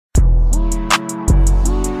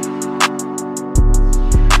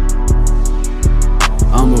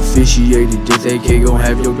officiated. This AK gon'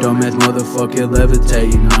 have your dumb ass motherfucker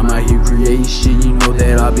levitating. I'm out here creating shit, you know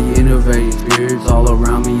that I be innovating. Spirits all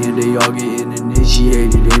around me and they all getting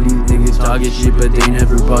initiated. And these niggas talking shit but they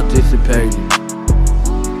never participated.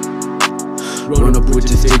 Run up with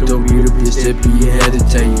the stick, don't be the bitch that be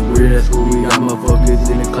hesitating. Weird ass school, we got motherfuckers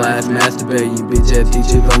in the class masturbating. Bitch ass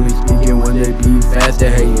teachers only speaking when they be faster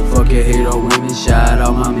hating. Fuck it, hate all women, shout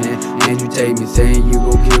out my man Andrew Tate me, saying you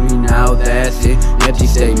gon' kill me now, that's it. Empty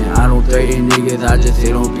statement, I don't threaten niggas, I just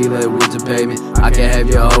hit on people that with the pavement. I can have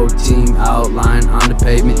your whole team outlined on the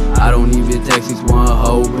pavement. I don't even text this one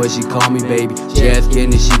hoe, but she call me baby. She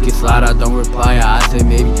asking if she can slide, I don't reply, I say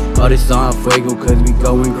maybe. All this on Fuego, cause we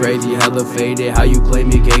going crazy, hella faded. How you claim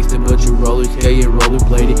me gangster, but you roller skate and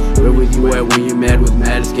rollerbladed. Where was you at when you mad with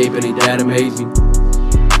mad escaping? Ain't that amazing?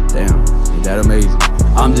 Damn, ain't that amazing?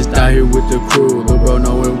 I'm just out here with the crew, lil' bro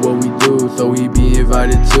knowing what we do, so we be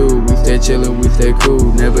invited too. We stay chillin', we stay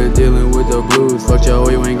cool, never dealing with the blues. Fuck your hoe,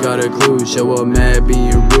 you ain't got a clue. Show up mad,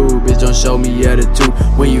 being rude, bitch don't show me attitude.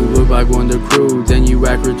 When you look like one of the crew, then you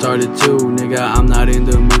act retarded too. Nigga, I'm not in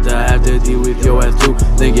the mood to have to deal with your ass too.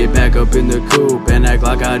 Then get back up in the coupe and act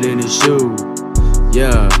like I didn't shoot.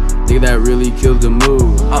 Yeah, think that really kills the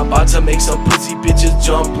mood. I'm about to make some pussy bitches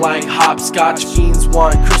jump like hopscotch. Fiends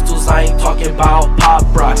want crystals, I ain't talking about pop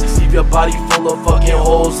rocks. Leave your body full of fucking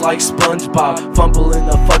holes like SpongeBob. Fumble in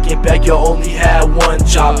the fucking bag, you only had one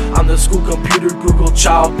job. I'm the school computer, Google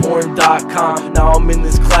childporn.com. Now I'm in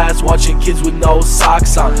this class watching kids with no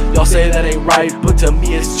socks on. Y'all say that ain't right, but to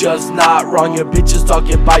me it's just not wrong. Your bitch is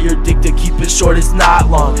talking about your dick to keep it short, it's not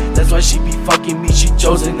long. That's why she be fucking me, she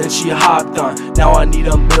chosen and she hopped on. Now I need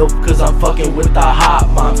a MILF cause I'm fucking with the hot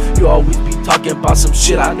mom. You always be talking about some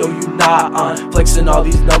shit I know you not on. Flexing all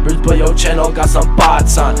these numbers but your channel got some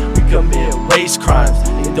bots on. We commit race crimes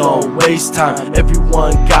and don't waste time.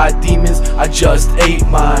 Everyone got demons, I just ate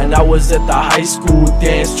mine. I was at the high school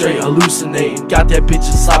dance straight hallucinating. Got that bitch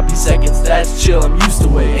in sloppy seconds, that's chill, I'm used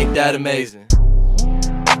to it. Ain't that amazing?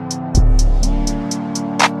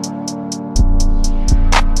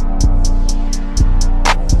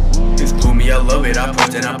 I love it, I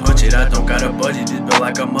push and I punch it. I don't got a budget, just built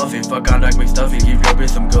like a muffin. Fuck contact McStuffy, give your bitch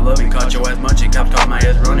some good loving. Caught your ass munching, cops caught my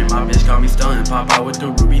ass running. My bitch caught me stunning, pop out with the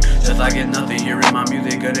ruby. Just like it's nothing, hearing my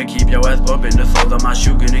music gonna keep your ass bumping. The soles of my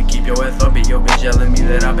shoe gonna keep your ass thumping. Your bitch yelling me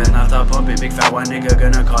that I better not stop pumping. Big fat white nigga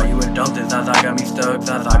gonna call you a dumpster. Zaza got me stuck,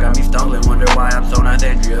 Zaza got me stumbling. Wonder why I'm so nice,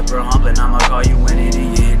 Andrea, bro humbling. I'ma call you when it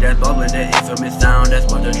is, that's bubbling. That infamous sound,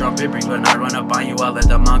 that's what the trumpet brings. When I run up on you, I let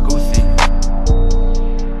the mongoose sing.